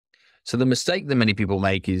So the mistake that many people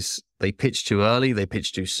make is they pitch too early, they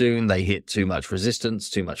pitch too soon, they hit too much resistance,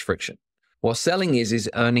 too much friction. What selling is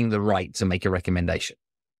earning the right to make a recommendation.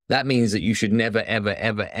 That means that you should never, ever,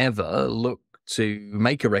 ever, ever look to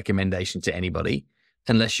make a recommendation to anybody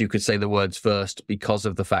unless you could say the words first because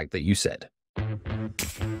of the fact that you said.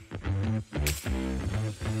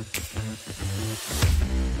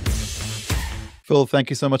 Phil, thank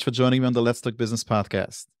you so much for joining me on the Let's Talk Business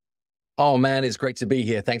podcast. Oh man, it's great to be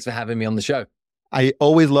here. Thanks for having me on the show. I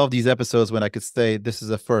always love these episodes when I could say this is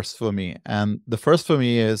a first for me. And the first for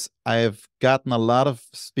me is I've gotten a lot of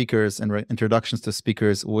speakers and introductions to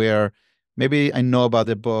speakers where maybe I know about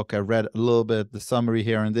their book. I read a little bit, the summary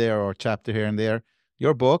here and there or chapter here and there.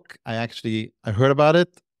 Your book, I heard about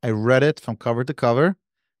it. I read it from cover to cover,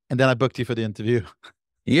 and then I booked you for the interview.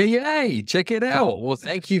 Yay, check it out. Well,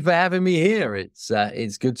 thank you for having me here.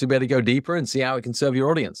 It's good to be able to go deeper and see how it can serve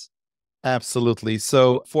your audience. Absolutely.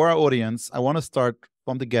 So for our audience, I want to start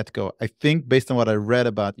from the get-go. I think based on what I read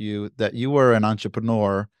about you, that you were an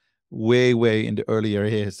entrepreneur way, way in the earlier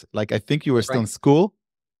years. Like, I think you were still in school.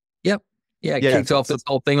 Yep. Yeah, kicked off this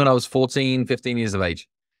whole thing when I was 14, 15 years of age.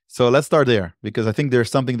 So let's start there, because I think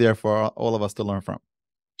there's something there for all of us to learn from.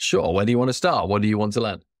 Sure. Where do you want to start? What do you want to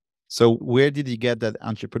learn? So where did you get that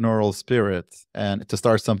entrepreneurial spirit and to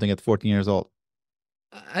start something at 14 years old?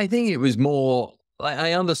 I think it was more...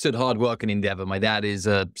 I understood hard work and endeavor. My dad is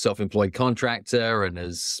a self-employed contractor and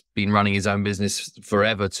has been running his own business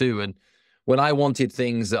forever too. And when I wanted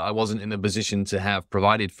things that I wasn't in a position to have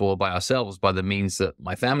provided for by ourselves, by the means that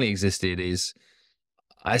my family existed,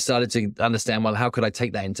 I started to understand, well, how could I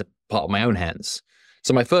take that into part of my own hands?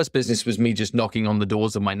 So my first business was me just knocking on the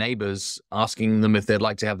doors of my neighbors, asking them if they'd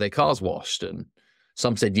like to have their cars washed. And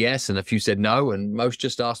some said yes, and a few said no. And most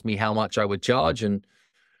just asked me how much I would charge. And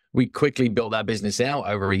we quickly built that business out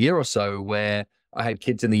over a year or so, where I had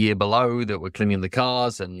kids in the year below that were cleaning the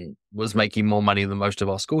cars and was making more money than most of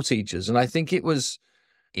our school teachers. And I think it was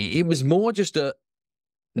more just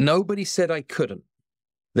nobody said I couldn't.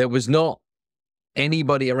 There was not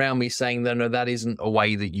anybody around me saying, no, that isn't a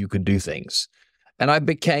way that you could do things. And I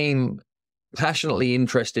became passionately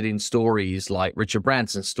interested in stories like Richard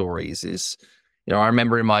Branson's stories. I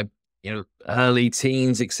remember in my early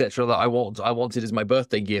teens, etc., that I wanted as my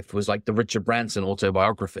birthday gift was like the Richard Branson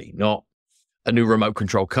autobiography, not a new remote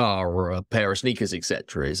control car or a pair of sneakers,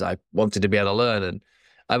 etc. I wanted to be able to learn. And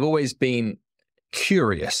I've always been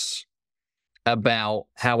curious about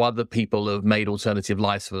how other people have made alternative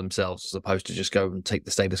lives for themselves as opposed to just go and take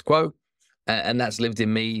the status quo. And that's lived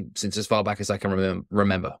in me since as far back as I can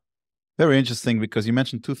remember. Very interesting, because you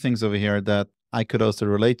mentioned two things over here that I could also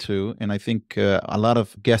relate to. And I think a lot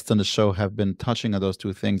of guests on the show have been touching on those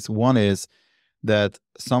two things. One is that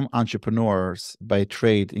some entrepreneurs by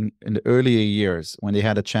trade in the earlier years, when they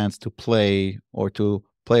had a chance to play or to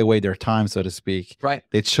play away their time, so to speak, right,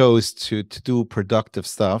 they chose to do productive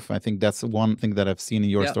stuff. I think that's one thing that I've seen in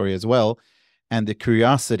your story as well. And the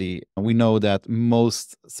curiosity. We know that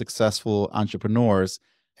most successful entrepreneurs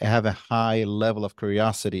have a high level of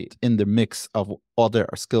curiosity in the mix of other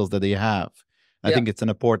skills that they have. I think it's an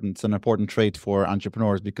important trait for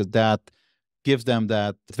entrepreneurs, because that gives them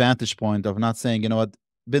that vantage point of not saying, you know what,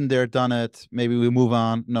 been there, done it, maybe we move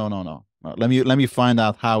on. No. Let me find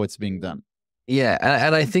out how it's being done. Yeah,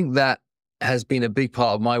 and I think that has been a big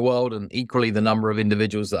part of my world, and equally the number of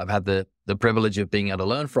individuals that I've had the privilege of being able to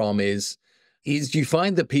learn from is you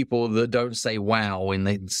find that people that don't say wow, and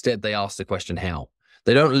instead they ask the question how.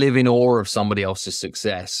 They don't live in awe of somebody else's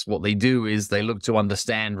success. What they do is they look to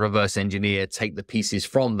understand, reverse engineer, take the pieces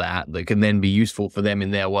from that can then be useful for them in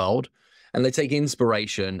their world. And they take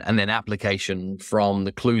inspiration and then application from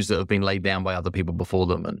the clues that have been laid down by other people before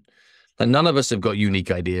them. And none of us have got unique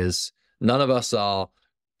ideas. None of us are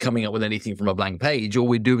coming up with anything from a blank page. All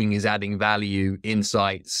we're doing is adding value,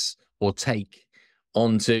 insights, or take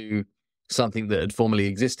onto something that had formerly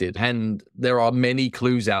existed. And there are many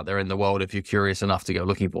clues out there in the world if you're curious enough to go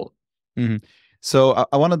looking for them. Mm-hmm. So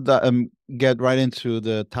I wanted to get right into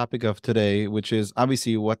the topic of today, which is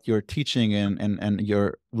obviously what you're teaching in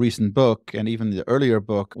your recent book, and even the earlier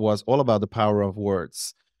book was all about the power of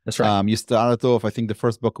words. That's right. You started off, I think the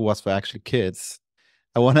first book was for actually kids.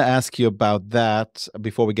 I want to ask you about that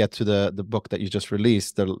before we get to the book that you just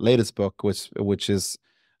released, the latest book, which is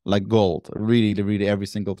like gold, really every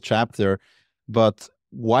single chapter. But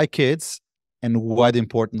why kids, and why the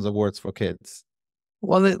importance of words for kids?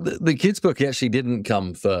 Well, the kids book actually didn't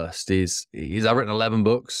come first. I've written 11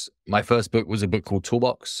 books. My first book was a book called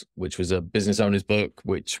Toolbox, which was a business owner's book,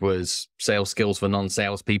 which was sales skills for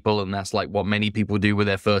non-sales people. And that's like what many people do with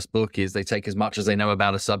their first book is they take as much as they know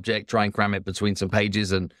about a subject, try and cram it between some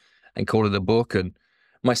pages and and called it a book. And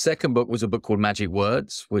my second book was a book called Magic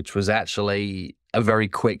Words, which was actually a very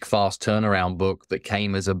quick, fast turnaround book that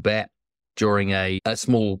came as a bet during a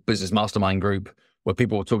small business mastermind group where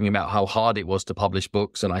people were talking about how hard it was to publish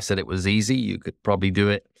books. And I said it was easy. You could probably do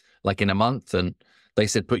it like in a month. And they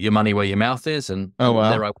said, put your money where your mouth is. And Oh,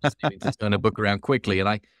 wow. there I was needing to turn a book around quickly. And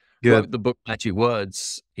I wrote the book Magic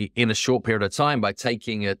Words in a short period of time by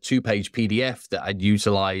taking a 2-page PDF that I'd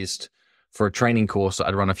utilized for a training course that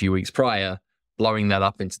I'd run a few weeks prior, blowing that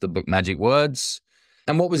up into the book Magic Words.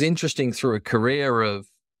 And what was interesting through a career of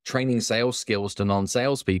training sales skills to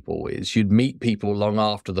non-salespeople is you'd meet people long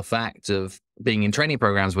after the fact of being in training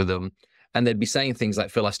programs with them, and they'd be saying things like,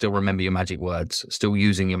 Phil, I still remember your magic words, still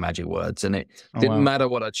using your magic words. And it didn't matter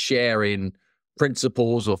what I'd share in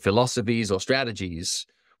principles or philosophies or strategies.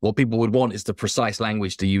 What people would want is the precise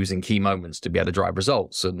language to use in key moments to be able to drive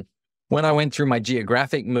results. And when I went through my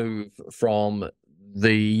geographic move from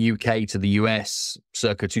the UK to the US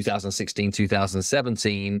circa 2016,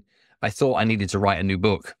 2017, I thought I needed to write a new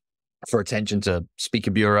book for attention to speaker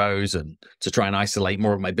bureaus and to try and isolate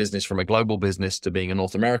more of my business from a global business to being a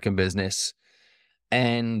North American business.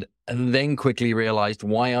 And then quickly realized,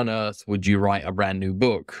 why on earth would you write a brand new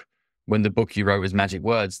book when the book you wrote was Magic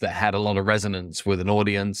Words that had a lot of resonance with an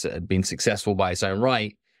audience, that had been successful by its own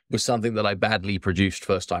right, was something that I badly produced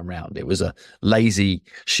first time round. It was a lazy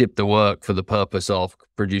ship the work for the purpose of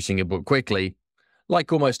producing a book quickly,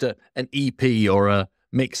 like almost an EP or a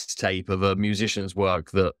mixtape of a musician's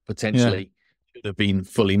work that potentially should have been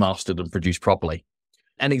fully mastered and produced properly.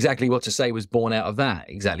 And Exactly What to Say was born out of that.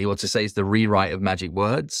 Exactly What to Say is the rewrite of Magic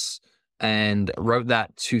Words, and wrote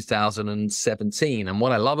that 2017. And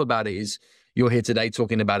what I love about it is you're here today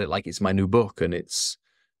talking about it like it's my new book, and it's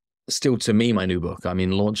still, to me, my new book. I'm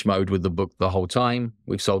in launch mode with the book the whole time.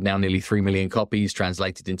 We've sold now nearly 3 million copies,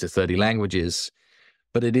 translated into 30 languages,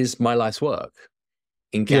 but it is my life's work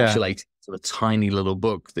encapsulated in a tiny little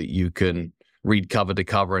book that you can read cover to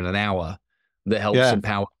cover in an hour that helps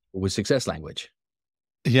empower people with success language.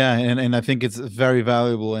 Yeah, and I think it's very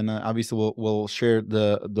valuable, and obviously we'll share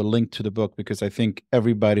the link to the book because I think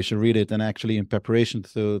everybody should read it. And actually, in preparation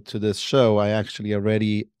to this show, I actually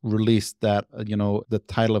already released that the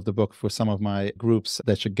title of the book for some of my groups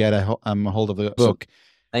that should get a hold of the book.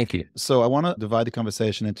 Thank you. So I want to divide the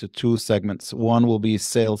conversation into 2 segments. One will be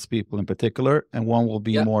salespeople in particular, and one will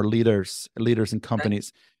be more leaders in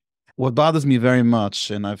companies. What bothers me very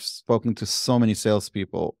much, and I've spoken to so many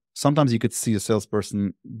salespeople, sometimes you could see a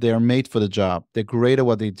salesperson, they're made for the job. They're great at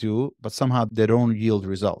what they do, but somehow they don't yield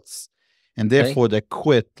results. And therefore they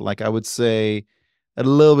quit, like I would say, a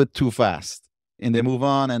little bit too fast. And they move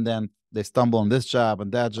on, and then they stumble on this job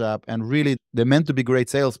and that job. And really, they're meant to be great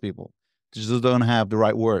salespeople. They just don't have the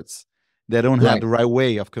right words. They don't have the right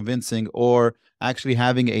way of convincing or actually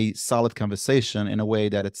having a solid conversation in a way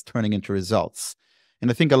that it's turning into results. And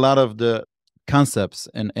I think a lot of the concepts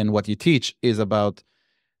and what you teach is about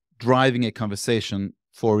driving a conversation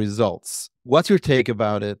for results. What's your take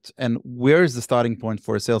about it? And where is the starting point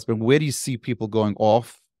for a salesperson? Where do you see people going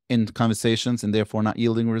off in conversations and therefore not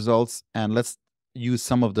yielding results? And let's use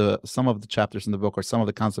some of the chapters in the book or some of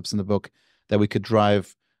the concepts in the book that we could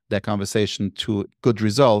drive that conversation to good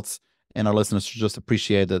results, and our listeners should just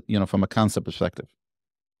appreciate it, from a concept perspective.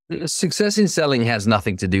 Success in selling has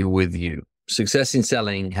nothing to do with you. Success in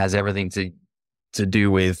selling has everything to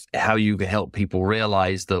do with how you can help people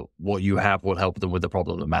realize that what you have will help them with the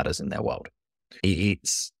problem that matters in their world.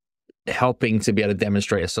 It's helping to be able to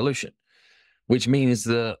demonstrate a solution, which means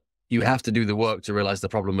that you have to do the work to realize the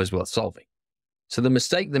problem is worth solving. So the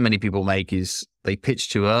mistake that many people make is they pitch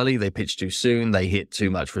too early, they pitch too soon, they hit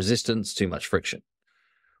too much resistance, too much friction.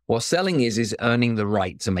 What selling is earning the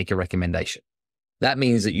right to make a recommendation. That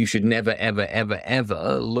means that you should never, ever, ever,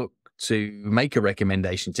 ever look to make a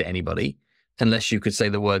recommendation to anybody unless you could say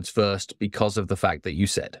the words first, because of the fact that you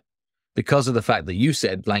said. Because of the fact that you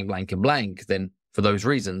said blank, blank, and blank, then for those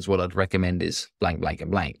reasons, what I'd recommend is blank, blank,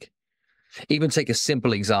 and blank. Even take a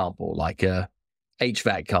simple example, like a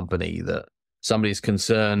HVAC company that somebody's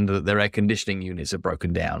concerned that their air conditioning units are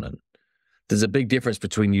broken down. And there's a big difference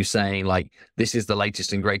between you saying, like, this is the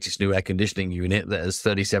latest and greatest new air conditioning unit that has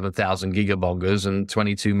 37,000 gigabongers and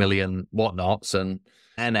 22 million whatnots and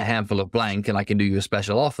a handful of blank, and I can do you a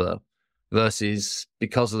special offer, versus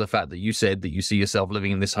because of the fact that you said that you see yourself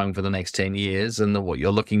living in this home for the next 10 years and that what you're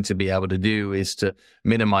looking to be able to do is to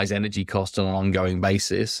minimize energy costs on an ongoing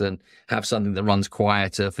basis and have something that runs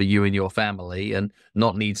quieter for you and your family and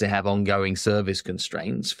not need to have ongoing service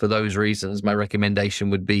constraints. For those reasons, my recommendation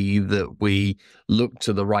would be that we look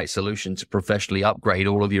to the right solution to professionally upgrade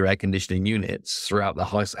all of your air conditioning units throughout the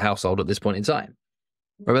household at this point in time.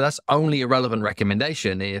 But that's only a relevant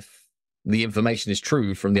recommendation if the information is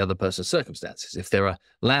true from the other person's circumstances. If they're a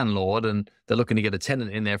landlord and they're looking to get a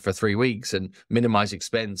tenant in there for 3 weeks and minimize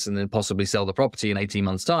expense and then possibly sell the property in 18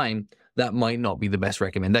 months' time, that might not be the best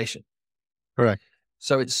recommendation. Correct.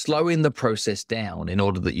 So it's slowing the process down in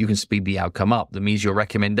order that you can speed the outcome up. That means your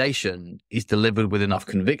recommendation is delivered with enough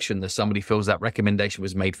conviction that somebody feels that recommendation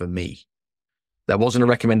was made for me. That wasn't a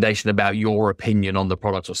recommendation about your opinion on the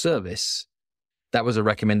product or service. That was a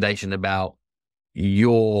recommendation about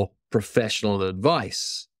your professional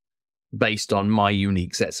advice based on my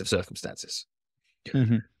unique sets of circumstances.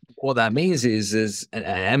 Mm-hmm. What that means is,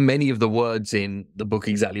 and many of the words in the book,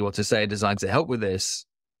 Exactly What to Say, are designed to help with this,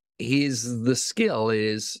 the skill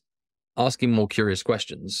is asking more curious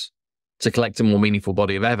questions to collect a more meaningful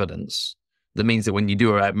body of evidence. That means that when you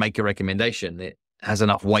do make a recommendation, it has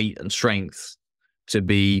enough weight and strength to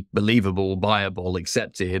be believable, buyable,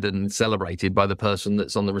 accepted, and celebrated by the person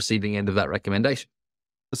that's on the receiving end of that recommendation.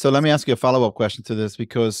 So let me ask you a follow-up question to this,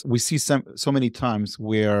 because we see so many times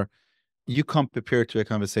where you come prepared to a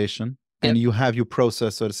conversation and you have your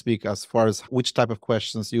process, so to speak, as far as which type of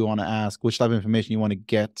questions you want to ask, which type of information you want to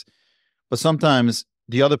get. But sometimes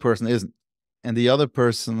the other person isn't. And the other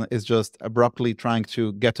person is just abruptly trying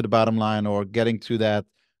to get to the bottom line or getting to that,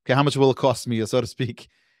 okay, how much will it cost me, so to speak?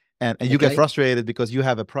 And you get frustrated because you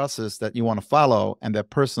have a process that you want to follow, and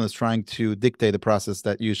that person is trying to dictate the process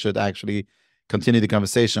that you should actually continue the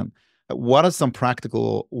conversation. What are some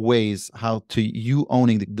practical ways how to you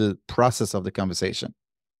owning the process of the conversation?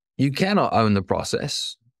 You cannot own the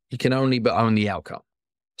process. You can only own the outcome.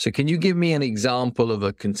 So can you give me an example of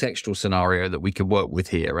a contextual scenario that we could work with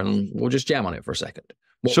here? And we'll just jam on it for a second.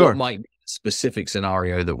 What might be a specific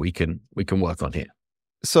scenario that we can work on here?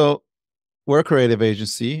 So we're a creative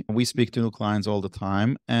agency. We speak to new clients all the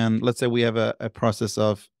time. And let's say we have a process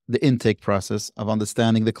of the intake process of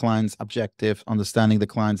understanding the client's objective, understanding the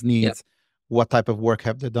client's needs, what type of work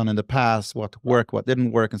have they done in the past, what worked, what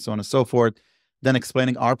didn't work, and so on and so forth. Then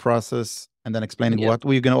explaining our process, and then explaining what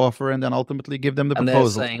we're going to offer, and then ultimately give them the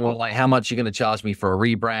proposal. They're saying, well, like, how much are you going to charge me for a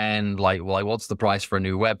rebrand? Like, what's the price for a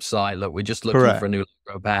new website? Look, we're just looking for a new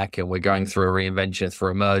logo pack, and we're going through a reinvention for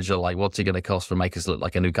a merger. Like, what's it going to cost to make us look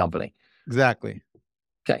like a new company? Exactly.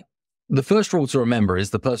 Okay. The first rule to remember is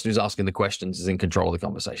the person who's asking the questions is in control of the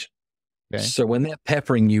conversation. Okay. So when they're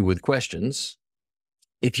peppering you with questions,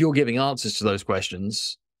 if you're giving answers to those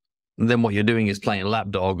questions, then what you're doing is playing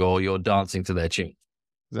lapdog, or you're dancing to their tune.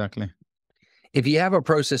 Exactly. If you have a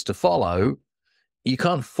process to follow, you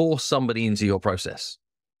can't force somebody into your process.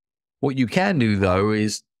 What you can do, though,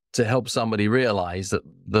 is to help somebody realize that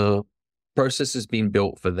the process has been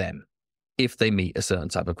built for them if they meet a certain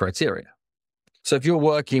type of criteria. So if you're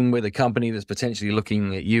working with a company that's potentially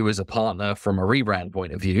looking at you as a partner from a rebrand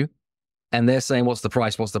point of view, and they're saying, what's the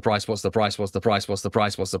price, what's the price, what's the price, what's the price, what's the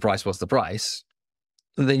price, what's the price, what's the price,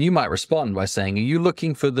 then you might respond by saying, are you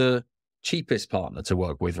looking for the cheapest partner to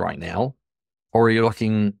work with right now? Or are you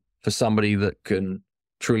looking for somebody that can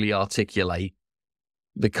truly articulate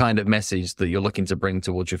the kind of message that you're looking to bring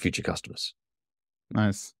towards your future customers?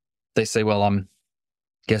 Nice. They say, well,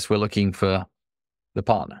 guess we're looking for the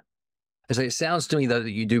partner. And so it sounds to me, though,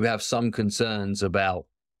 that you do have some concerns about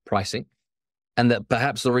pricing, and that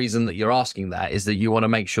perhaps the reason that you're asking that is that you want to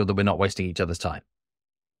make sure that we're not wasting each other's time.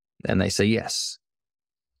 And they say, yes.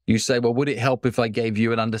 You say, well, would it help if I gave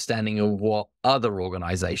you an understanding of what other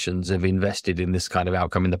organizations have invested in this kind of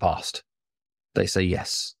outcome in the past? They say,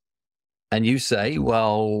 yes. And you say,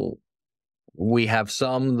 well, we have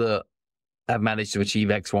some that have managed to achieve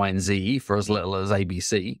X, Y, and Z for as little as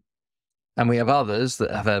ABC. And we have others that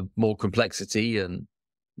have had more complexity and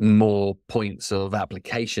more points of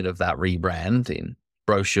application of that rebrand in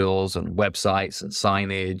brochures and websites and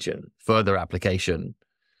signage and further application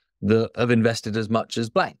that have invested as much as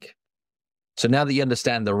blank. So now that you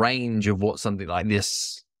understand the range of what something like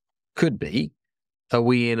this could be, are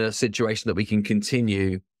we in a situation that we can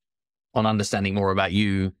continue on understanding more about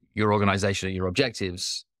you, your organization, and your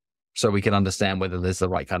objectives, so we can understand whether there's the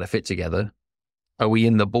right kind of fit together? Are we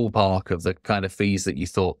in the ballpark of the kind of fees that you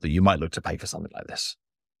thought that you might look to pay for something like this?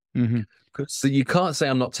 Mm-hmm. So you can't say,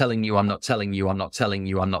 I'm not telling you, I'm not telling you, I'm not telling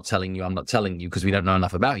you, I'm not telling you, I'm not telling you, because we don't know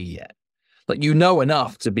enough about you yet. Like, you know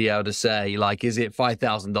enough to be able to say, like, is it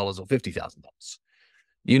 $5,000 or $50,000?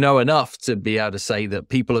 You know enough to be able to say that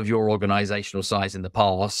people of your organizational size in the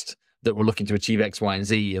past that were looking to achieve X, Y, and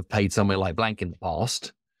Z have paid somewhere like blank in the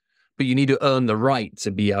past. But you need to earn the right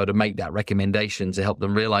to be able to make that recommendation to help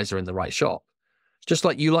them realize they're in the right shop. Just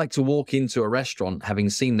like you like to walk into a restaurant, having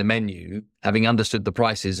seen the menu, having understood the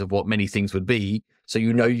prices of what many things would be, so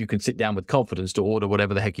you know you can sit down with confidence to order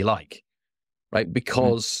whatever the heck you like. right? Mm.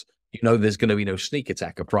 Because you know there's going to be no sneak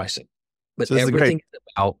attack of pricing. But So this is great. everything is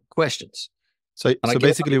about questions. So And I so get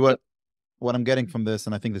basically what I'm getting from this,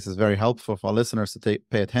 and I think this is very helpful for our listeners to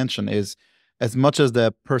pay attention, is as much as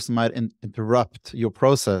the person might interrupt your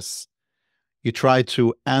process, you try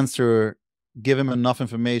to answer, give them enough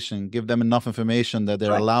information, give them enough information that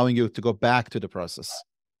they're right. allowing you to go back to the process.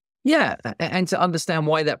 Yeah. And to understand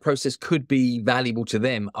why that process could be valuable to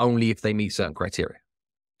them only if they meet certain criteria.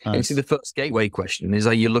 And you see, Nice. the first gateway question is,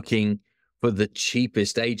 are you looking for the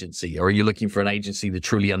cheapest agency, or are you looking for an agency that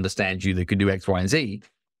truly understands you, that could do X, Y, and Z?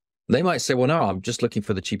 They might say, well, no, I'm just looking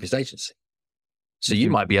for the cheapest agency. So you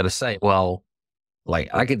Mhm. might be able to say, well, like,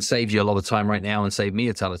 I could save you a lot of time right now and save me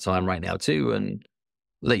a ton of time right now too, and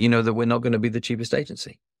let you know that we're not going to be the cheapest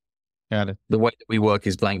agency. Got it. The way that we work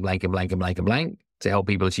is blank, blank, and blank, and blank, and blank to help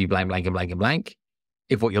people achieve blank, blank, and blank, and blank.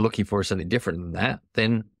 If what you're looking for is something different than that,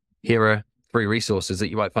 then here are 3 resources that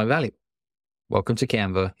you might find valuable. Welcome to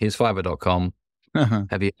Canva. Here's Fiverr.com.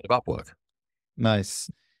 Have you heard of Upwork? Nice.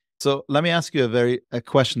 So let me ask you a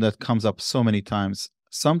question that comes up so many times.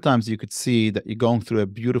 Sometimes you could see that you're going through a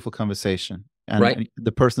beautiful conversation and Right.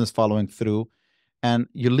 the person is following through, and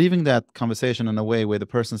you're leaving that conversation in a way where the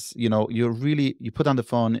person's, you put on the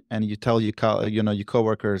phone and you tell your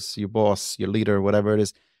coworkers, your boss, your leader, whatever it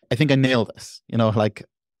is, I think I nailed this, like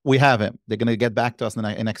we have him. They're going to get back to us in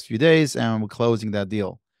the next few days and we're closing that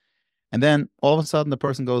deal. And then all of a sudden the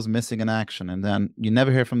person goes missing in action, and then you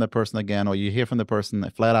never hear from that person again, or you hear from the person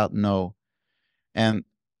flat out no. And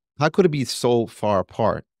how could it be so far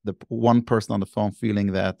apart? The one person on the phone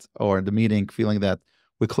feeling that, or the meeting feeling that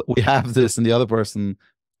we have this, and the other person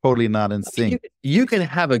totally not in sync. You can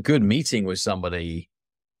have a good meeting with somebody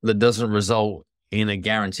that doesn't result in a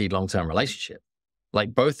guaranteed long-term relationship.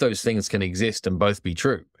 Like, both those things can exist and both be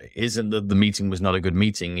true. It isn't that the meeting was not a good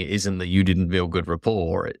meeting. It isn't that you didn't feel good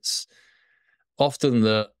rapport. It's often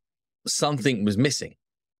that something was missing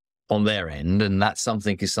on their end, and that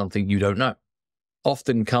something is something you don't know.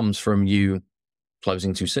 Often comes from you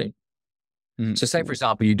closing too soon. So say, for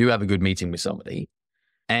example, you do have a good meeting with somebody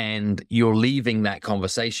and you're leaving that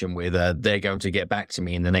conversation with they're going to get back to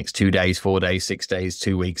me in the next 2 days, 4 days, 6 days,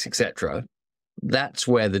 2 weeks, etc. That's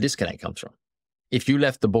where the disconnect comes from. If you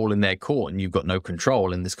left the ball in their court and you've got no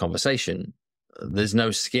control in this conversation, there's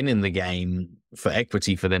no skin in the game for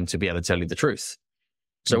equity for them to be able to tell you the truth.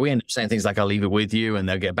 So we end up saying things like, I'll leave it with you and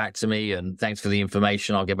they'll get back to me, and thanks for the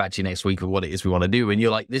information. I'll get back to you next week with what it is we want to do. And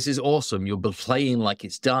you're like, this is awesome. You're playing like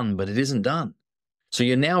it's done, but it isn't done. So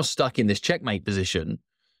you're now stuck in this checkmate position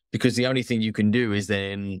because the only thing you can do is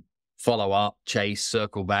then follow up, chase,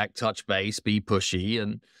 circle back, touch base, be pushy,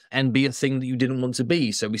 and be a thing that you didn't want to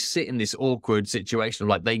be. So we sit in this awkward situation of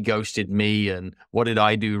like, they ghosted me, and what did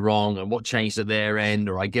I do wrong, and what changed at their end,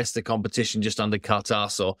 or I guess the competition just undercut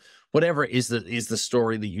us, or whatever it is that is the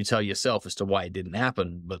story that you tell yourself as to why it didn't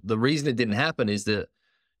happen. But the reason it didn't happen is that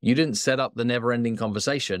you didn't set up the never-ending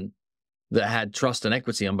conversation that had trust and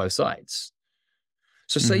equity on both sides.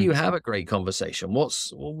 So say you have a great conversation.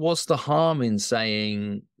 What's the harm in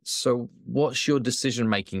saying, so what's your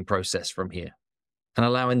decision-making process from here? And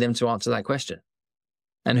allowing them to answer that question.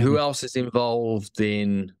 And who else is involved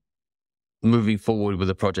in moving forward with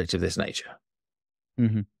a project of this nature?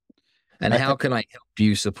 And how can I help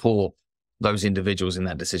you support those individuals in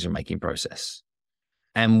that decision-making process?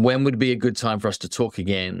 And when would be a good time for us to talk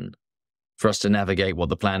again, for us to navigate what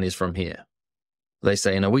the plan is from here? They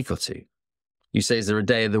say in a week or 2. You say, is there a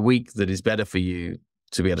day of the week that is better for you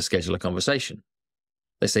to be able to schedule a conversation?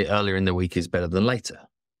 They say earlier in the week is better than later.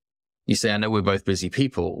 You say, I know we're both busy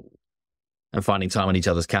people and finding time on each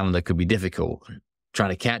other's calendar could be difficult.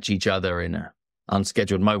 Trying to catch each other in an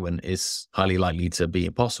unscheduled moment is highly likely to be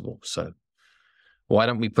impossible. So why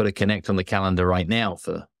don't we put a connect on the calendar right now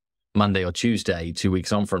for Monday or Tuesday, 2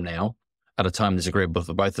 weeks on from now, at a time that's agreeable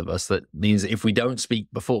for both of us? That means that if we don't speak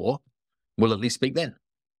before, we'll at least speak then.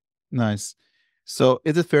 Nice. So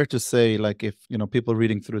is it fair to say, like, if, people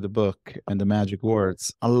reading through the book and the magic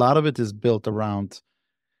words, a lot of it is built around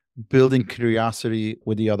building curiosity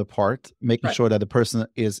with the other part, making sure that the person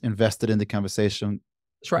is invested in the conversation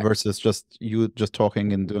versus just you just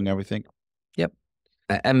talking and doing everything? Yep.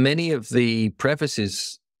 And many of the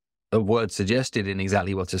prefaces of words suggested in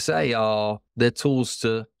exactly what to say they're tools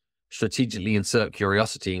to strategically insert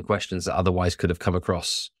curiosity in questions that otherwise could have come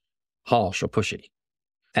across harsh or pushy.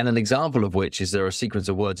 And an example of which is there are a sequence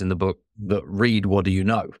of words in the book that read, what do you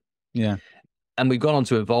know? Yeah. And we've gone on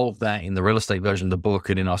to evolve that in the real estate version of the book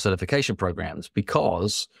and in our certification programs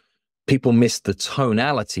because people miss the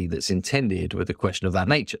tonality that's intended with a question of that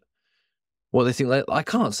nature. Well, they think, like, I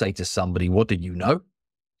can't say to somebody, what do you know?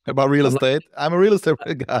 About real estate? I'm a real estate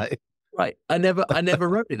guy. Right. I never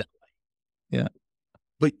wrote it that way. Yeah,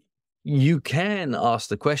 But you can ask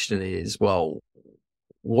the question is, well,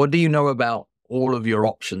 what do you know about all of your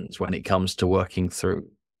options when it comes to working through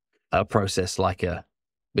a process like a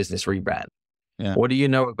business rebrand? yeah, What do you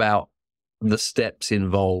know about the steps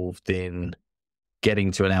involved in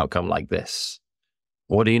getting to an outcome like this?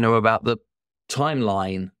 What do you know about the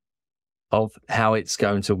timeline of how it's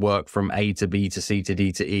going to work from A to B to C to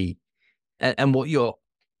D to E? And what you're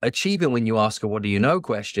achieving when you ask a what do you know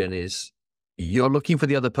question is you're looking for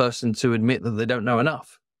the other person to admit that they don't know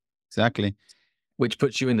enough, exactly. which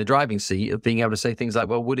puts you in the driving seat of being able to say things like,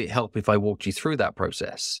 well, would it help if I walked you through that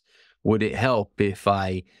process? Would it help if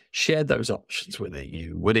I shared those options with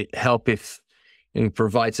you? Would it help if you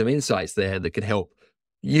provide some insights there that could help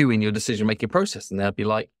you in your decision-making process? And they'll be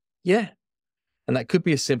like, yeah. And that could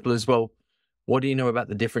be as simple as, well, what do you know about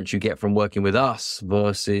the difference you get from working with us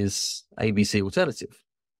versus ABC alternative?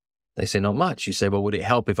 They say, not much. You say, well, would it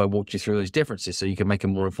help if I walked you through those differences so you can make a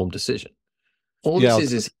more informed decision? All Yeah,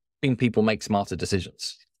 this is helping people make smarter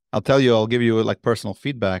decisions. I'll tell you, I'll give you like personal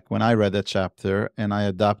feedback. When I read that chapter and I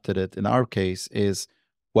adopted it in our case is,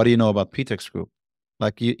 what do you know about PTEX Group?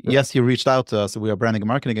 Like, yes, you reached out to us. We are a branding and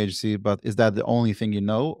marketing agency, but is that the only thing you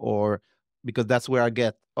know? Or because that's where I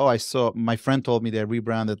get, oh, I saw my friend told me they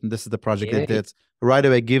rebranded and this is the project they did. Right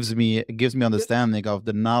away gives me understanding of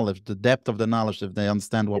the knowledge, the depth of the knowledge, if they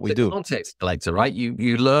understand what we do. Context collector, right?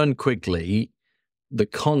 You learn quickly the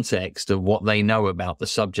context of what they know about the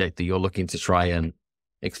subject that you're looking to try and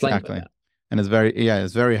explain. Exactly. And it's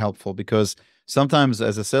very helpful because sometimes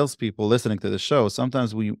as a salespeople listening to the show,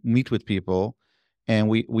 sometimes we meet with people and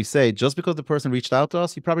we say, just because the person reached out to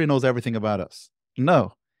us, he probably knows everything about us.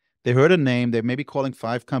 No, they heard a name, they may be calling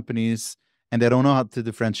 5 companies and they don't know how to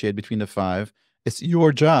differentiate between the 5. It's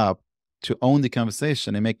your job to own the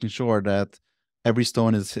conversation and making sure that every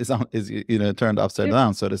stone is turned upside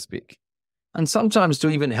down, so to speak. And sometimes to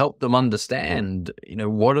even help them understand,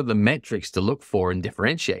 what are the metrics to look for in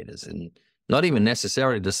differentiators, and not even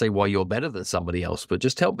necessarily to say why you're better than somebody else, but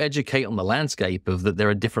just help educate on the landscape of that there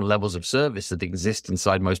are different levels of service that exist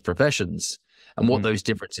inside most professions and what those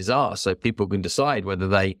differences are. So people can decide whether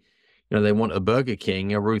they want a Burger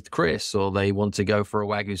King, a Ruth Chris, or they want to go for a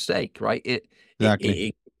Wagyu steak, right?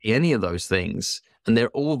 Exactly. Any of those things. And they're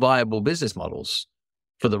all viable business models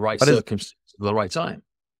for the right circumstances at the right time.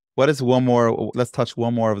 What is one more? Let's touch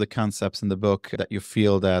one more of the concepts in the book that you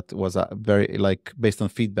feel that was a very, like, based on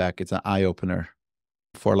feedback, it's an eye opener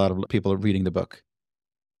for a lot of people reading the book.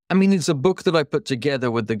 I mean, it's a book that I put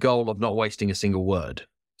together with the goal of not wasting a single word.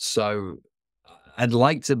 So I'd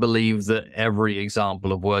like to believe that every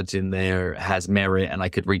example of words in there has merit and I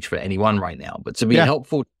could reach for anyone right now. But to be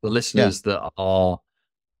helpful to the listeners that are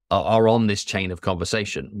on this chain of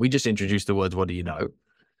conversation, we just introduced the words, what do you know?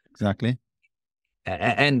 Exactly.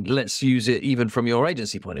 And let's use it even from your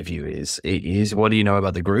agency point of view is what do you know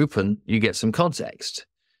about the group? And you get some context.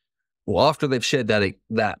 Well, after they've shared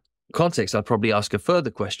that context, I'd probably ask a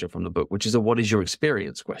further question from the book, which is what is your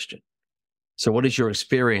experience question? So what is your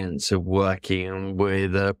experience of working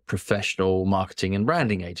with a professional marketing and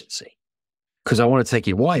branding agency? Because I want to take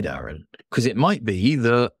it wider, and because it might be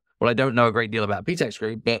that, well, I don't know a great deal about PTEX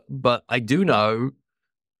Group, but I do know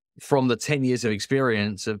from the 10 years of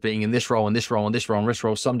experience of being in this role and this role and this role and this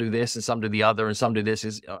role, some do this and some do the other and some do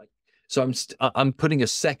this. So I'm putting a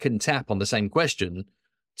second tap on the same question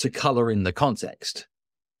to color in the context.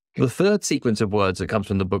 The third sequence of words that comes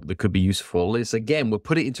from the book that could be useful is, again, we'll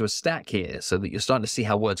put it into a stack here so that you're starting to see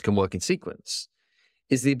how words can work in sequence,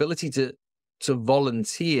 is the ability to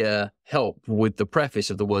volunteer help with the preface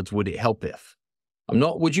of the words, would it help if? I'm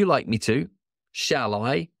not, would you like me to? Shall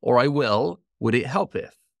I? Or I will. Would it help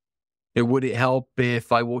if? Would it help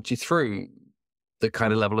if I walked you through the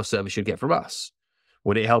kind of level of service you'd get from us?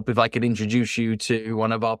 Would it help if I could introduce you to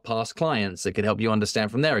one of our past clients that could help you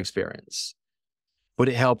understand from their experience? Would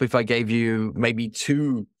it help if I gave you maybe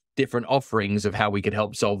 2 different offerings of how we could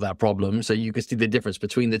help solve that problem so you could see the difference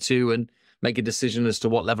between the 2 and make a decision as to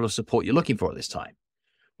what level of support you're looking for at this time?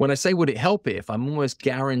 When I say, would it help if, I'm almost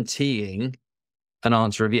guaranteeing an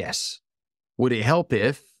answer of yes. Would it help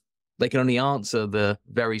if they can only answer the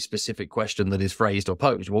very specific question that is phrased or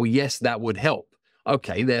posed? Well, yes, that would help.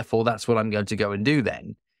 Okay, therefore, that's what I'm going to go and do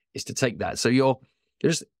then, is to take that. So you're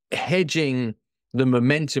just hedging the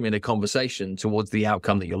momentum in a conversation towards the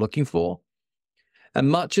outcome that you're looking for. And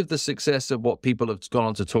much of the success of what people have gone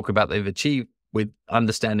on to talk about they've achieved with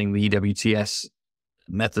understanding the EWTS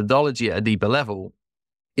methodology at a deeper level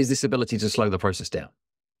is this ability to slow the process down.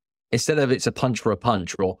 Instead of it's a punch for a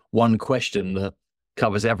punch or one question that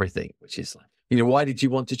covers everything, which is like, why did you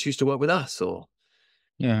want to choose to work with us? Or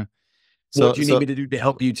yeah. What do you need me to do to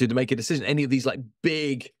help you to make a decision? Any of these like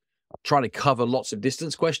big, trying to cover lots of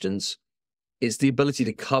distance questions, it's the ability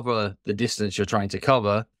to cover the distance you're trying to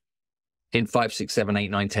cover in 5, 6, 7,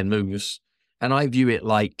 8, 9, 10 moves. And I view it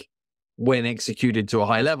like when executed to a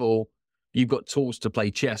high level, you've got tools to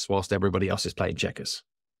play chess whilst everybody else is playing checkers.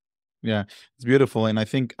 Yeah, it's beautiful. And I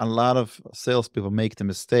think a lot of salespeople make the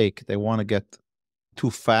mistake. They want to get too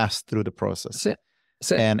fast through the process. That's it.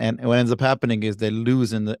 That's it. And what ends up happening is they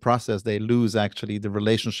lose in the process. They lose actually the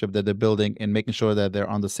relationship that they're building and making sure that they're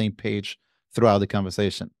on the same page throughout the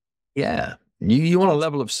conversation. Yeah. You want a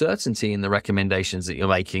level of certainty in the recommendations that you're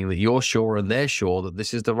making, that you're sure and they're sure that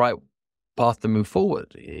this is the right path to move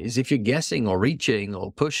forward. Is if you're guessing or reaching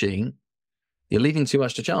or pushing, you're leaving too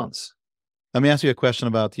much to chance. Let me ask you a question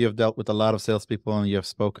about, you have dealt with a lot of salespeople and you have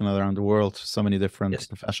spoken around the world to so many different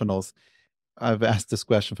professionals. I've asked this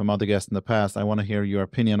question from other guests in the past. I want to hear your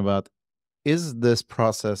opinion about, is this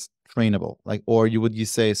process trainable? Like, or would you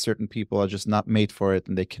say certain people are just not made for it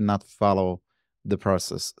and they cannot follow the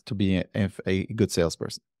process to be a good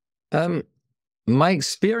salesperson? My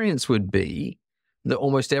experience would be that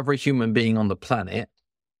almost every human being on the planet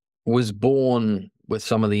was born with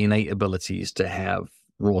some of the innate abilities to have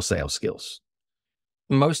raw sales skills.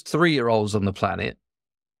 Most 3-year-olds on the planet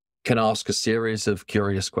can ask a series of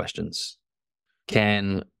curious questions,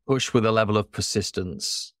 can push with a level of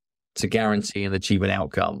persistence to guarantee and achieve an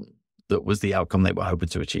outcome that was the outcome they were hoping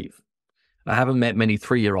to achieve. I haven't met many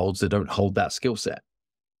 3-year-olds that don't hold that skill set.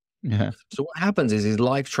 Yeah. So what happens is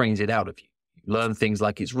life trains it out of you. You learn things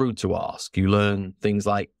like it's rude to ask. You learn things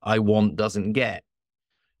like I want doesn't get.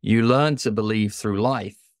 You learn to believe through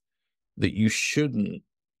life that you shouldn't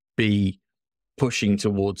be pushing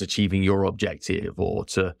towards achieving your objective or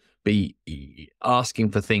to be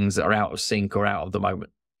asking for things that are out of sync or out of the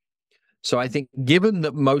moment. So I think given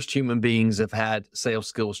that most human beings have had sales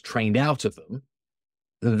skills trained out of them,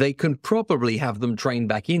 they can probably have them trained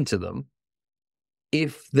back into them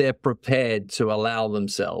if they're prepared to allow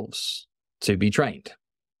themselves to be trained.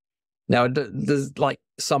 Now, there's like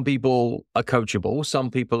some people are coachable,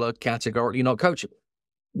 some people are categorically not coachable.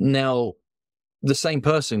 Now, the same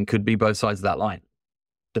person could be both sides of that line,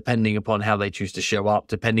 depending upon how they choose to show up,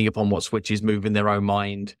 depending upon what switches move in their own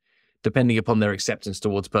mind, depending upon their acceptance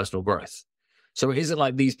towards personal growth. So it isn't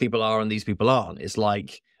like these people are and these people aren't. It's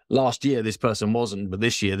like last year this person wasn't, but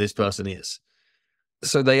this year this person is.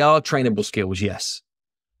 So they are trainable skills, yes.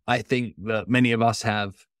 I think that many of us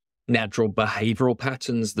have natural behavioral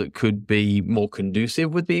patterns that could be more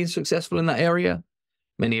conducive with being successful in that area.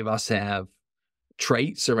 Many of us have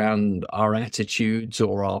traits around our attitudes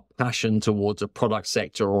or our passion towards a product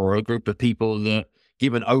sector or a group of people that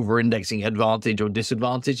give an over-indexing advantage or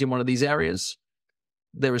disadvantage in one of these areas.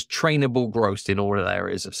 There is trainable growth in all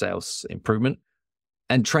areas of sales improvement.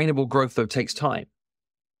 And trainable growth, though, takes time.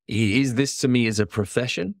 Is this to me as a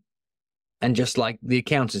profession? And just like the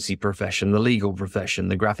accountancy profession, the legal profession,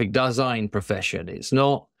 the graphic design profession, it's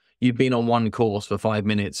not you've been on one course for 5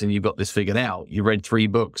 minutes and you've got this figured out. You read 3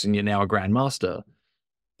 books and you're now a grandmaster.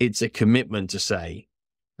 It's a commitment to say,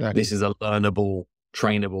 this is a learnable,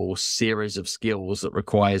 trainable series of skills that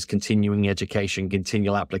requires continuing education,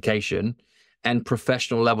 continual application, and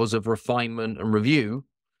professional levels of refinement and review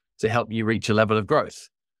to help you reach a level of growth.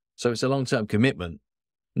 So it's a long-term commitment,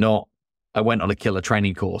 not I went on a killer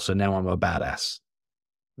training course and now I'm a badass.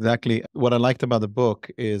 Exactly. What I liked about the book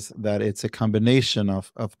is that it's a combination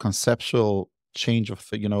of conceptual change of,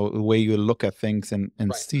 the way you look at things and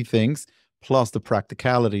see things, plus the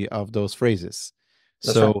practicality of those phrases.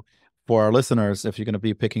 So for our listeners, if you're going to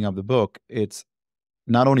be picking up the book, it's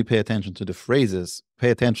not only pay attention to the phrases, pay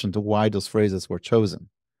attention to why those phrases were chosen.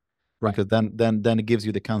 Right. Because then it gives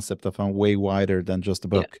you the concept of way wider than just a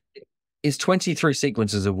book. Yeah. It's 23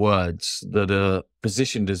 sequences of words that are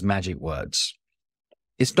positioned as magic words.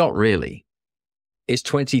 It's not really. It's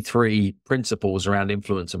 23 principles around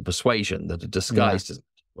influence and persuasion that are disguised as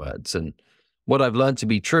words. And what I've learned to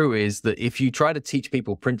be true is that if you try to teach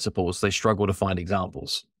people principles, they struggle to find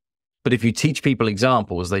examples. But if you teach people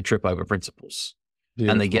examples, they trip over principles.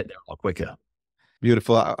 Beautiful. And they get there a lot quicker.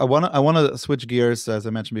 Beautiful. I want to switch gears, as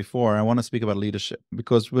I mentioned before. I want to speak about leadership,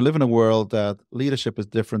 because we live in a world that leadership is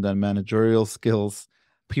different than managerial skills.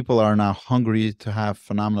 People are now hungry to have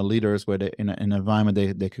phenomenal leaders where they in an environment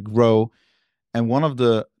they could grow. And one of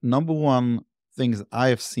the number one things I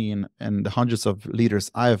have seen in the hundreds of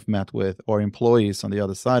leaders I have met with, or employees on the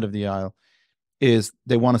other side of the aisle, is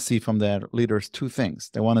they want to see from their leaders 2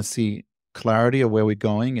 things. They want to see clarity of where we're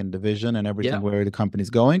going and the vision and everything, where the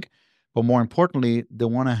company's going. But more importantly, they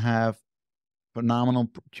want to have phenomenal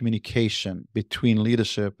communication between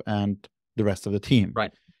leadership and the rest of the team.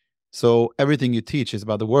 Right. So everything you teach is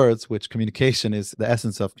about the words, which communication is the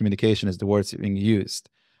essence of communication is the words being used.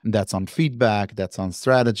 And that's on feedback, that's on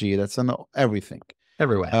strategy, that's on everything.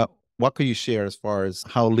 Everywhere. What could you share as far as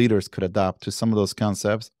how leaders could adapt to some of those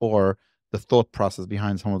concepts or the thought process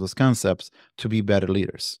behind some of those concepts to be better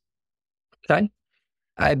leaders? Okay.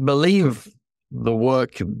 I believe the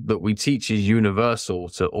work that we teach is universal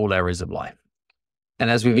to all areas of life. And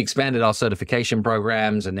as we've expanded our certification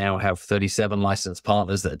programs and now have 37 licensed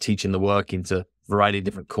partners that are teaching the work into a variety of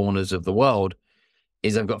different corners of the world,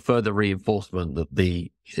 is I've got further reinforcement that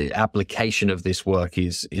the application of this work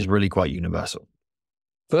is really quite universal.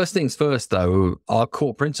 First things first, though, our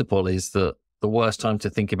core principle is that the worst time to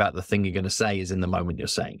think about the thing you're going to say is in the moment you're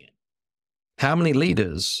saying it. How many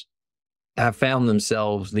leaders have found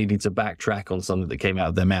themselves needing to backtrack on something that came out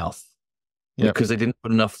of their mouth because they didn't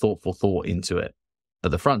put enough thoughtful thought into it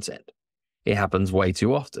at the front end? It happens way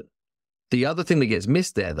too often. The other thing that gets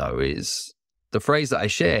missed there, though, is the phrase that I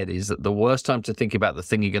shared is that the worst time to think about the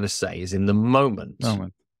thing you're going to say is in the moment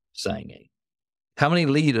saying it. How many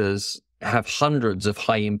leaders have hundreds of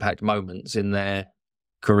high impact moments in their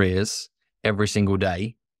careers every single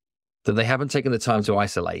day that they haven't taken the time to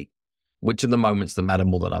isolate which are the moments that matter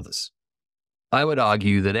more than others? I would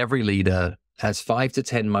argue that every leader has 5 to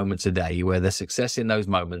 10 moments a day where their success in those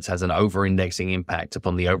moments has an over-indexing impact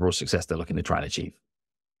upon the overall success they're looking to try and achieve.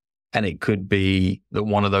 And it could be that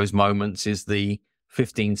one of those moments is the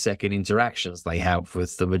 15-second interactions they have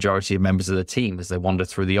with the majority of members of the team as they wander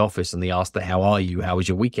through the office and they ask the "how are you? How was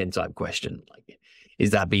your weekend?" type question. Like,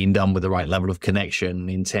 is that being done with the right level of connection,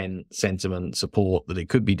 intent, sentiment, support that it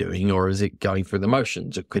could be doing, or is it going through the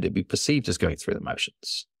motions, or could it be perceived as going through the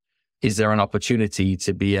motions? Is there an opportunity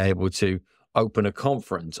to be able to open a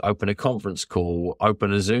conference call,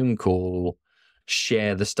 open a Zoom call,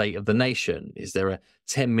 share the state of the nation? Is there a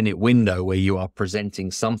 10-minute window where you are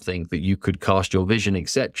presenting something that you could cast your vision,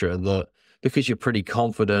 etc., that because you're pretty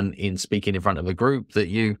confident in speaking in front of a group that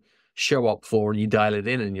you show up for and you dial it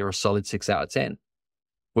in and you're a solid 6 out of 10?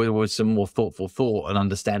 With some more thoughtful thought and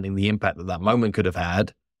understanding the impact that that moment could have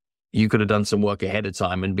had, you could have done some work ahead of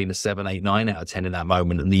time and been a 7, 8, 9 out of 10 in that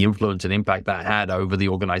moment. And the influence and impact that had over the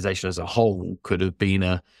organization as a whole could have been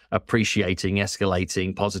a appreciating,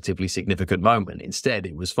 escalating, positively significant moment. Instead,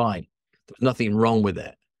 it was fine. There was nothing wrong with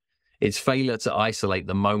it. It's failure to isolate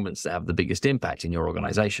the moments that have the biggest impact in your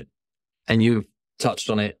organization. And you've touched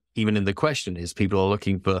on it even in the question, is people are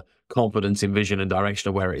looking for confidence in vision and direction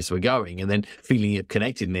of where it is we're going, and then feeling of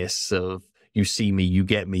connectedness of, you see me, you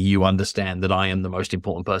get me, you understand that I am the most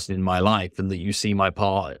important person in my life and that you see my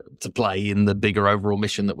part to play in the bigger overall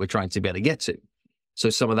mission that we're trying to be able to get to. So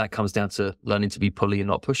some of that comes down to learning to be pulley and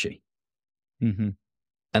not pushy. Mm-hmm.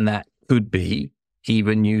 And that could be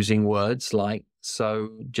even using words like, so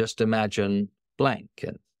just imagine blank,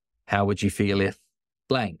 and how would you feel if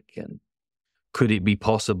blank, and could it be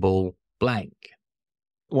possible blank?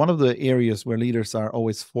 One of the areas where leaders are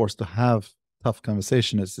always forced to have tough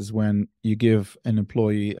conversation is when you give an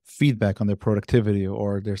employee feedback on their productivity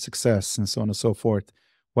or their success and so on and so forth.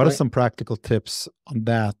 What are some practical tips on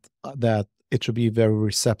that it should be very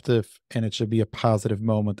receptive and it should be a positive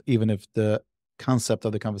moment, even if the concept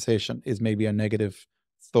of the conversation is maybe a negative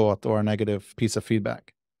thought or a negative piece of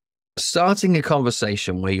feedback? Starting a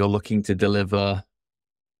conversation where you're looking to deliver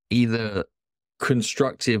either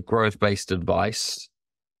constructive growth-based advice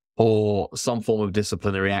or some form of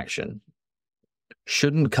disciplinary action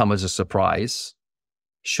shouldn't come as a surprise,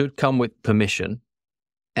 should come with permission,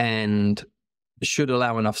 and should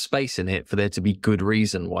allow enough space in it for there to be good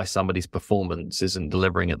reason why somebody's performance isn't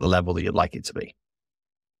delivering at the level that you'd like it to be.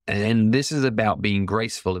 And this is about being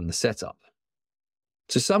graceful in the setup.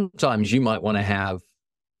 So sometimes you might want to have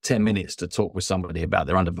 10 minutes to talk with somebody about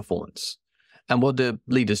their underperformance. And what the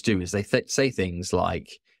leaders do is they say things like,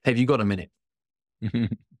 "Have you got a minute?"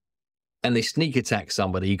 And they sneak attack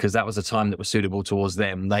somebody because that was a time that was suitable towards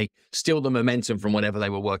them. They steal the momentum from whatever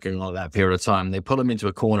they were working on at that period of time. They pull them into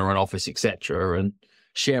a corner, an office, etc., and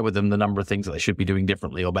share with them the number of things that they should be doing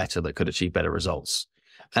differently or better that could achieve better results.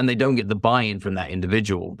 And they don't get the buy-in from that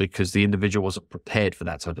individual because the individual wasn't prepared for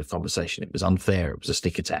that type of conversation. It was unfair. It was a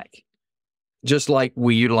sneak attack. Just like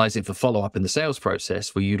we utilize it for follow-up in the sales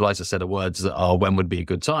process, we utilize a set of words that are, when would be a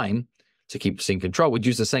good time to keep us in control. We'd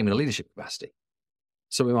use the same in a leadership capacity.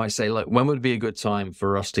 So we might say, look, when would be a good time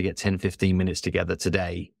for us to get 10, 15 minutes together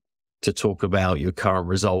today to talk about your current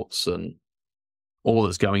results and all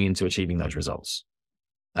that's going into achieving those results?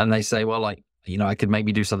 And they say, well, I could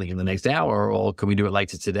maybe do something in the next hour, or can we do it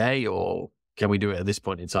later today? Or can we do it at this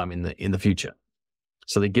point in time in the future?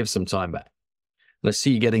 So they give some time back. And I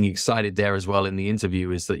see you getting excited there as well in the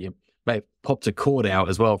interview, is that may have popped a cord out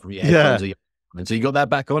as well from your Yeah. headphones. And so you got that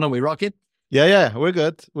back on? Are we rocking? Yeah. We're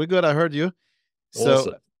good. We're good. I heard you.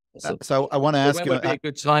 Awesome. So I want to ask when you. would be a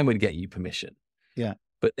good time we'd get you permission? Yeah.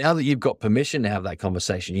 But now that you've got permission to have that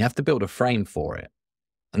conversation, you have to build a frame for it.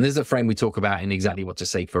 And there's a frame we talk about in Exactly What to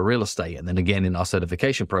Say for Real Estate. And then again, in our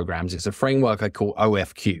certification programs, it's a framework I call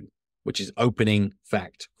OFQ, which is opening,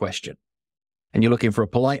 fact, question. And you're looking for a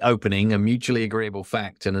polite opening, a mutually agreeable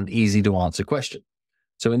fact, and an easy to answer question.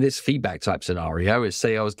 So in this feedback type scenario, is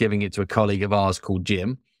say I was giving it to a colleague of ours called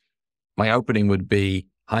Jim. My opening would be,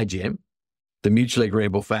 "Hi, Jim." The mutually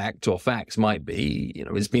agreeable fact or facts might be,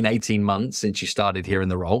 it's been 18 months since you started here in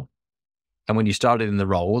the role. And when you started in the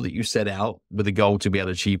role that you set out with a goal to be able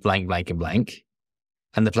to achieve blank, blank, and blank.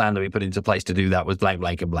 And the plan that we put into place to do that was blank,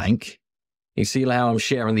 blank, and blank. You see how I'm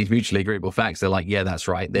sharing these mutually agreeable facts? They're like, yeah, that's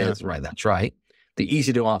right. That's right. That's right. The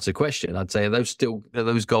easy to answer question, I'd say, are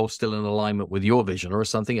those goals still in alignment with your vision, or has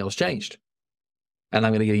something else changed? And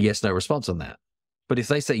I'm going to get a yes, no response on that. But if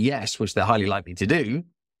they say yes, which they're highly likely to do,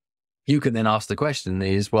 you can then ask the question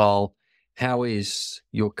is, well, how is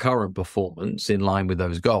your current performance in line with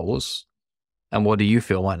those goals? And what do you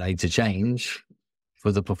feel might need to change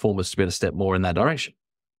for the performance to be able to step more in that direction?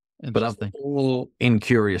 But I'm all in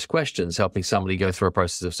curious questions, helping somebody go through a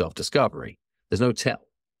process of self-discovery. There's no tell.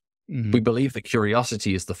 Mm-hmm. We believe that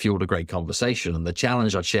curiosity is the fuel to great conversation. And the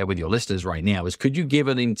challenge I'd share with your listeners right now is, could you give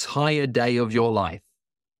an entire day of your life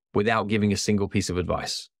without giving a single piece of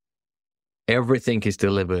advice? Everything is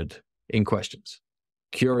delivered in questions,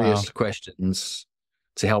 curious questions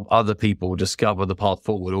to help other people discover the path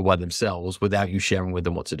forward all by themselves without you sharing with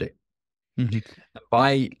them what to do. Mm-hmm.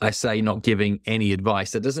 By, I say, not giving any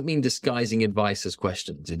advice, that doesn't mean disguising advice as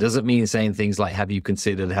questions. It doesn't mean saying things like, have you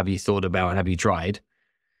considered, have you thought about, have you tried?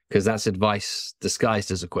 Because that's advice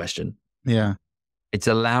disguised as a question. Yeah. It's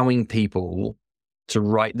allowing people to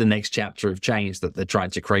write the next chapter of change that they're trying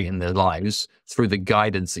to create in their lives through the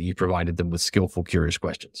guidance that you provided them with skillful, curious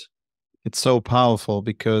questions. It's so powerful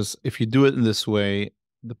because if you do it in this way,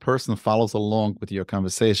 the person follows along with your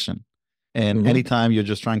conversation. And anytime you're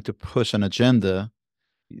just trying to push an agenda,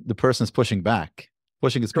 the person is pushing back.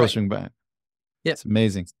 Pushing back. Yeah. It's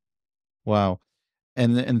amazing. Wow.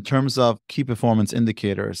 And in terms of key performance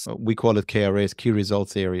indicators, we call it KRAs, key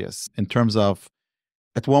results areas. In terms of,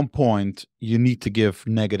 at one point, you need to give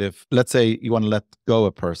negative, let's say you want to let go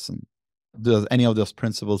a person. Does any of those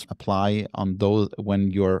principles apply on those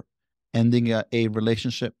when you're ending a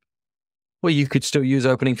relationship? Well, you could still use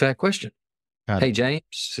opening fair question. Hey,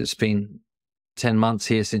 James, it's been 10 months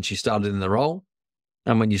here since you started in the role.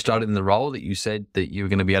 And when you started in the role that you said that you were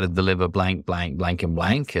going to be able to deliver blank, blank, blank, and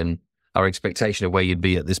blank. And our expectation of where you'd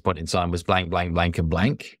be at this point in time was blank, blank, blank, and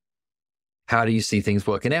blank. How do you see things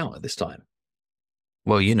working out at this time?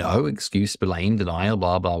 Well, excuse, blame, denial,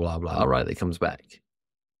 blah, blah, blah, blah. Right, that comes back.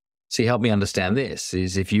 See, help me understand this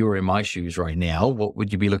is, if you were in my shoes right now, what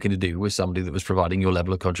would you be looking to do with somebody that was providing your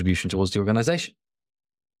level of contribution towards the organization?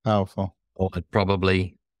 Powerful. Or I'd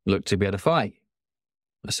probably look to be able to fight.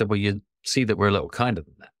 I said, well, you see that we're a little kinder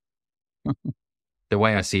than that. The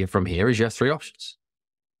way I see it from here is you have three options.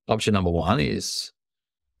 Option number one is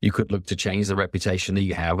you could look to change the reputation that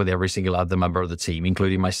you have with every single other member of the team,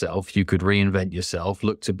 including myself. You could reinvent yourself,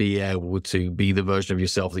 look to be able to be the version of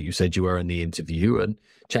yourself that you said you were in the interview, and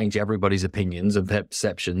change everybody's opinions and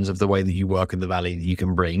perceptions of the way that you work and the value that you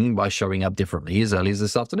can bring by showing up differently as early as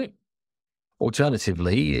this afternoon.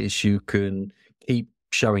 Alternatively, is you can keep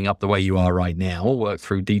showing up the way you are right now, work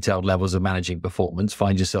through detailed levels of managing performance,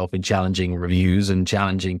 find yourself in challenging reviews and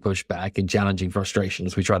challenging pushback and challenging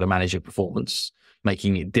frustrations. We try to manage your performance,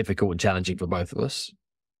 making it difficult and challenging for both of us.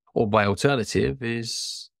 Or by alternative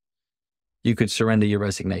is you could surrender your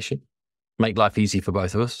resignation, make life easy for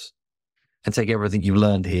both of us, and take everything you've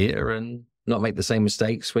learned here and not make the same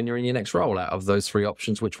mistakes when you're in your next role. Out of those three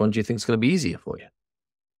options, which one do you think is going to be easier for you?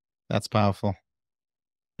 That's powerful.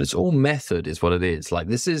 It's all method is what it is. Like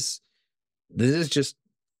this is just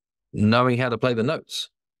knowing how to play the notes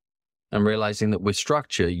and realizing that with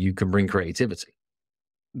structure, you can bring creativity.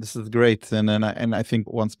 This is great. And I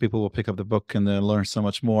think once people will pick up the book and they'll learn so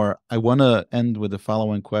much more, I want to end with the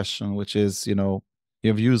following question, which is,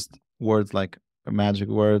 you've used words like magic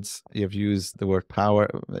words. You've used the word power,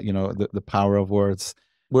 the power of words.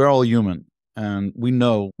 We're all human, and we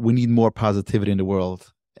know we need more positivity in the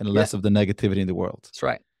world and less of the negativity in the world. That's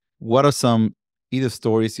right. What are some either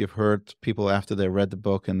stories you've heard people after they read the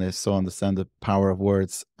book and they so understand the power of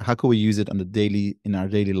words? How can we use it in our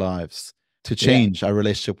daily lives to change our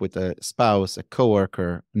relationship with a spouse, a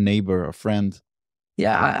coworker, neighbor, a friend?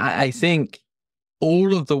 Yeah, I think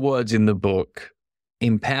all of the words in the book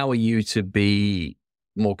empower you to be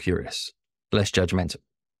more curious, less judgmental.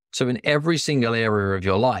 So in every single area of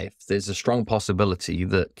your life, there's a strong possibility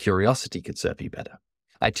that curiosity could serve you better.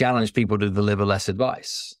 I challenge people to deliver less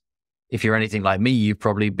advice. If you're anything like me, you've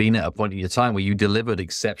probably been at a point in your time where you delivered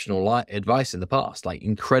exceptional advice in the past, like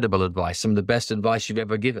incredible advice, some of the best advice you've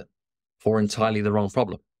ever given for entirely the wrong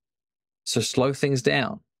problem. So slow things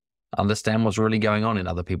down. Understand what's really going on in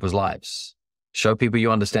other people's lives. Show people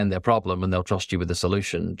you understand their problem and they'll trust you with the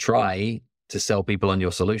solution. Try to sell people on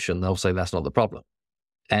your solution. They'll say that's not the problem.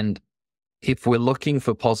 And if we're looking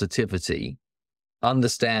for positivity,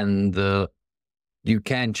 understand that you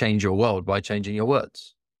can change your world by changing your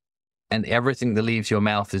words. And everything that leaves your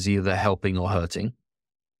mouth is either helping or hurting.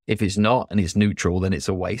 If it's not and it's neutral, then it's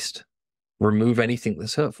a waste. Remove anything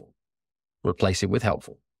that's hurtful. Replace it with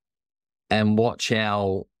helpful. And watch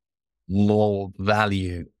how more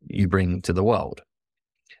value you bring to the world.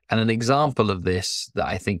 And an example of this that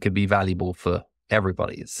I think could be valuable for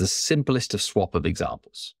everybody, it's the simplest of swap of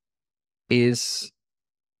examples, is,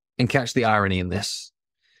 and catch the irony in this,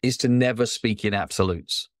 is to never speak in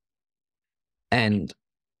absolutes. And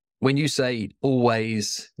when you say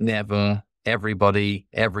always, never, everybody,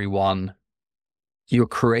 everyone, you're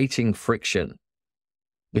creating friction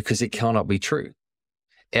because it cannot be true.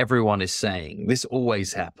 Everyone is saying this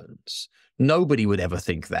always happens. Nobody would ever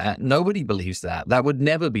think that. Nobody believes that. That would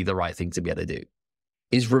never be the right thing to be able to do.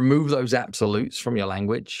 Is remove those absolutes from your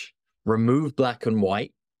language, remove black and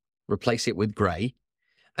white, replace it with gray,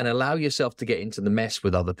 and allow yourself to get into the mess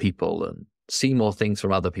with other people and see more things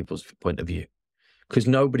from other people's point of view. Because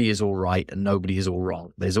nobody is all right and nobody is all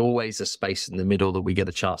wrong. There's always a space in the middle that we get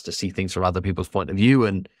a chance to see things from other people's point of view.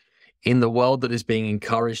 And in the world that is being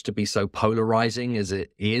encouraged to be so polarizing as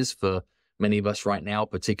it is for many of us right now,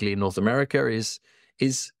 particularly in North America, is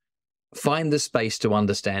find the space to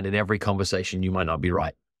understand in every conversation you might not be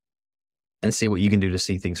right and see what you can do to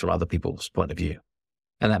see things from other people's point of view.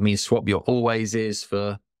 And that means swap your always is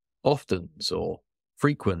for oftens or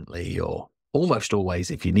frequently or almost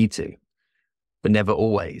always if you need to, but never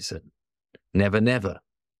always and never, never,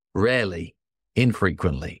 rarely,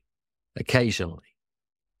 infrequently, occasionally,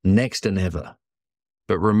 next to never,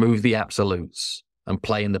 but remove the absolutes and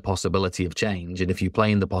play in the possibility of change. And if you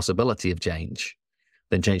play in the possibility of change,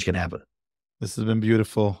 then change can happen. This has been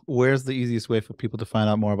beautiful. Where's the easiest way for people to find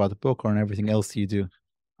out more about the book or everything else you do?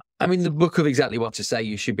 I mean, the book of Exactly What to Say,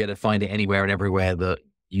 you should be able to find it anywhere and everywhere that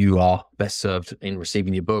you are best served in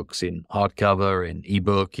receiving your books, in hardcover, in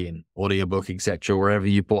ebook, in audiobook, etc. Wherever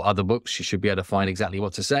you bought other books, you should be able to find Exactly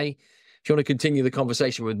What to Say. If you want to continue the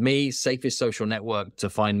conversation with me, safest social network to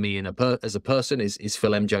find me as a person is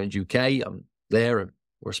Phil M. Jones UK. I'm there and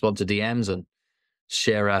respond to DMs and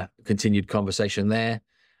share a continued conversation there.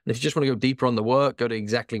 And if you just want to go deeper on the work, go to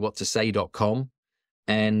exactlywhattosay.com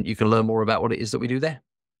and you can learn more about what it is that we do there.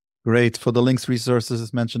 Great. For the links, resources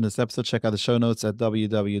as mentioned in this episode, check out the show notes at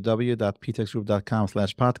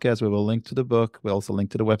www.ptexgroup.com/podcast. We will link to the book. We'll also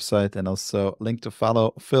link to the website and also link to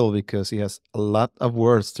follow Phil because he has a lot of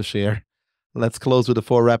words to share. Let's close with the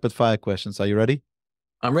 4 rapid fire questions. Are you ready?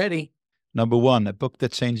 I'm ready. Number 1, a book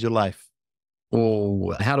that changed your life.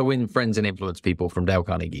 Oh, How to Win Friends and Influence People from Dale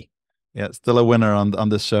Carnegie. Yeah, still a winner on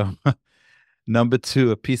this show. Number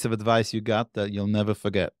 2, a piece of advice you got that you'll never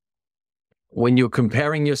forget. When you're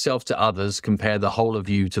comparing yourself to others, compare the whole of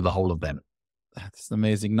you to the whole of them. That's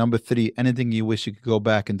amazing. Number 3, anything you wish you could go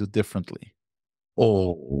back and do differently.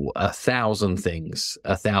 Oh, 1,000 things,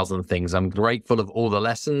 1,000 things. I'm grateful of all the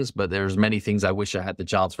lessons, but there's many things I wish I had the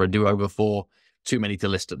chance for a do-over for. Too many to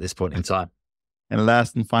list at this point in time. And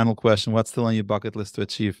last and final question, what's still on your bucket list to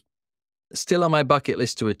achieve? Still on my bucket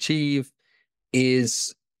list to achieve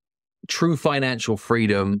is true financial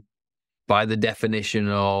freedom by the definition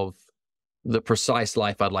of the precise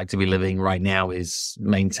life I'd like to be living right now is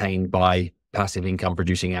maintained by passive income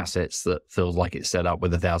producing assets that feels like it's set up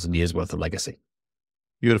with 1,000 years worth of legacy.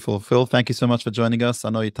 Beautiful. Phil, thank you so much for joining us. I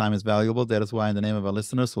know your time is valuable. That is why in the name of our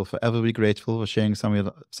listeners, we'll forever be grateful for sharing some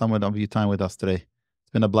of your time with us today.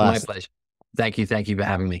 It's been a blast. My pleasure. Thank you. Thank you for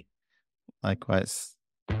having me. Likewise.